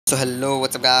तो hello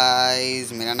what's up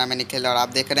guys, मेरा नाम है निखिल और आप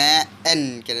देख रहे हैं एन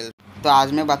के रेल। तो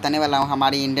आज मैं बताने वाला हूँ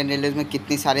हमारी इंडियन रेलवे में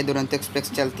कितनी सारी दुरंतो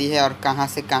एक्सप्रेस चलती है और कहाँ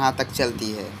से कहाँ तक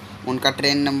चलती है, उनका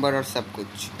ट्रेन नंबर और सब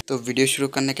कुछ। तो वीडियो शुरू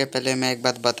करने के पहले मैं एक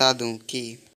बात बता दूँ कि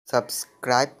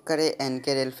सब्सक्राइब करें एन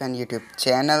के रेल फैन यूट्यूब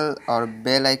चैनल और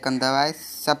बेल आइकन दबाएं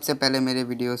सबसे पहले मेरे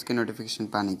वीडियोज़ के नोटिफिकेशन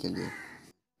पाने के लिए।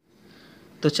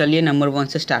 तो चलिए नंबर 1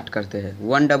 से स्टार्ट करते हैं।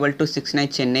 12269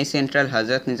 Chennai central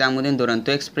Hazrat Nizamuddin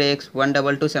Duronto express.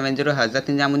 12270 Hazrat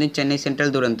Nizamuddin Chennai central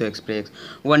Duronto express.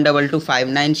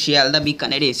 12259 Sealdah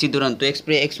Bikaner AC Duronto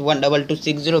express.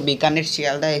 12260 Bikaner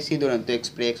Sealdah AC Duronto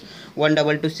express.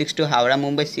 12262 Howrah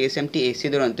Mumbai CSMT AC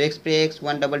Duronto express.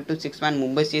 12261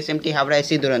 Mumbai CSMT Howrah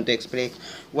AC Duronto express.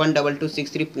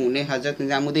 12263 Pune Hazrat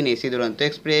Nizamuddin AC Duronto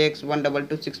express.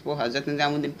 12264 Hazrat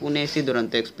Nizamuddin Pune AC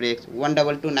Duronto express.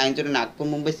 12290 Nagpur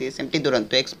Mumbai CSMT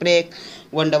Duronto express.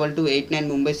 12289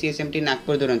 Mumbai CSMT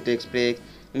Nagpur Duronto express.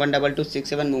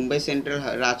 12267 Mumbai central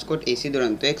Rajkot AC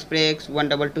Duronto express.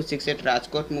 12268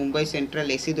 Rajkot Mumbai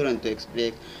central AC Duronto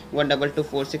express.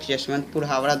 12246 Yesvantpur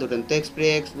Howrah Duronto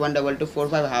express.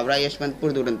 12245 Howrah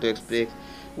Yesvantpur Duronto express.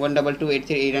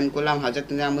 12283 इरनकुलम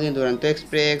Hazrat Nizamuddin Duronto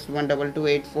express.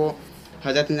 12284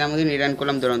 Hazrat Nizamuddin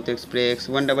इरनकुलम Duronto express.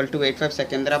 12285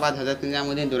 Secunderabad Hazrat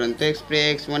Nizamuddin Duronto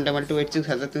express. 12286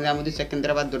 Hazrat Nizamuddin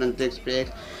Secunderabad Duronto express.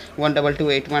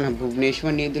 12281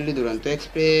 Bhubaneswar new Delhi Duronto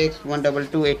express.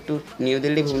 12282 new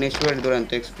Delhi Bhubaneswar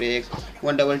Duronto express.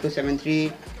 12273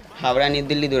 Howrah new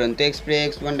Delhi Duronto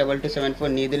express. 12274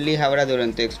 new Delhi Howrah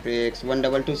Duronto express.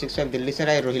 12265 Delhi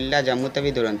Sarai Rohilla Jammu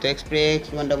Tawi Duronto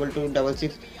express.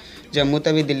 12266 Jammu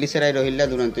Tawi Delhi Sarai Rohilla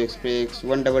Duronto express.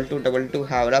 12222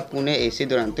 Howrah Pune AC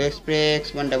Duronto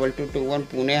express. 12221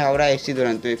 Pune Howrah AC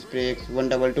Duronto express.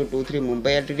 12223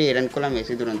 Mumbai LTT एरनकुलम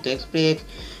AC Duronto express.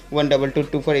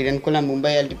 12224 एरनकुलम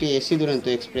Mumbai LTT AC Duronto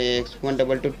express.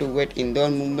 12228 Indore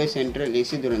Mumbai central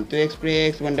AC Duronto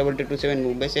express. 12227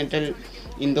 Mumbai central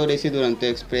Indore AC Duronto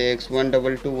express.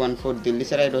 12214 Delhi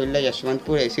Sarai Rohilla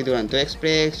Yesvantpur AC Duronto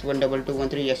express.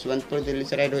 12213 Yesvantpur Delhi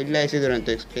Sarai Rohilla AC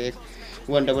Duronto express.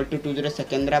 12220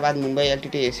 Secunderabad Mumbai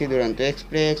LTT AC Duronto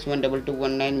express.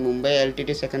 12219 Mumbai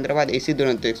LTT Secunderabad AC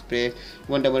Duronto express.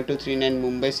 12239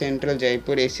 Mumbai central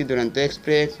Jaipur AC Duronto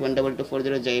express.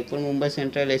 12240 Jaipur Mumbai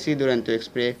central AC Duronto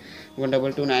express.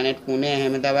 12298 Pune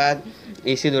Ahmedabad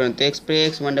AC Duronto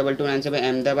express. 12297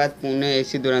 Ahmedabad Pune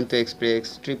AC Duronto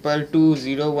express.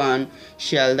 22201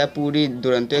 Sealdah Puri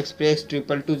Duronto express.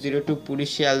 22202 Puri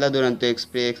Sealdah Duronto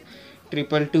express.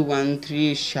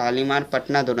 22213 Shalimar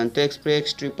Patna Duronto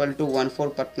express. 22214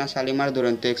 Patna Shalimar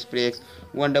Duronto express.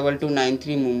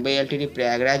 12293 Mumbai LTT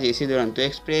Prayagraj AC Duronto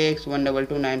express.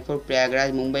 12294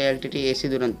 Prayagraj Mumbai LTT AC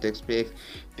Duronto express.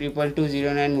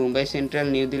 22209 Mumbai central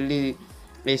new Delhi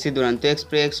AC Duronto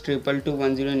express.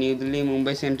 22210 new Delhi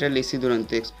Mumbai central AC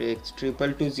Duronto express.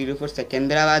 22204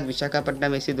 Secunderabad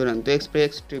Visakhapatnam AC Duronto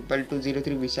express.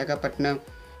 22203 Visakhapatnam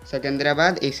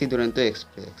Secunderabad AC Duronto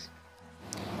express.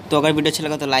 तो अगर video अच्छा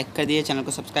लगा तो like कर दीजिए, channel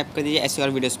को subscribe कर दीजिए ऐसे और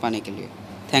वीडियोस पाने के लिए।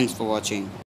 Thanks for watching.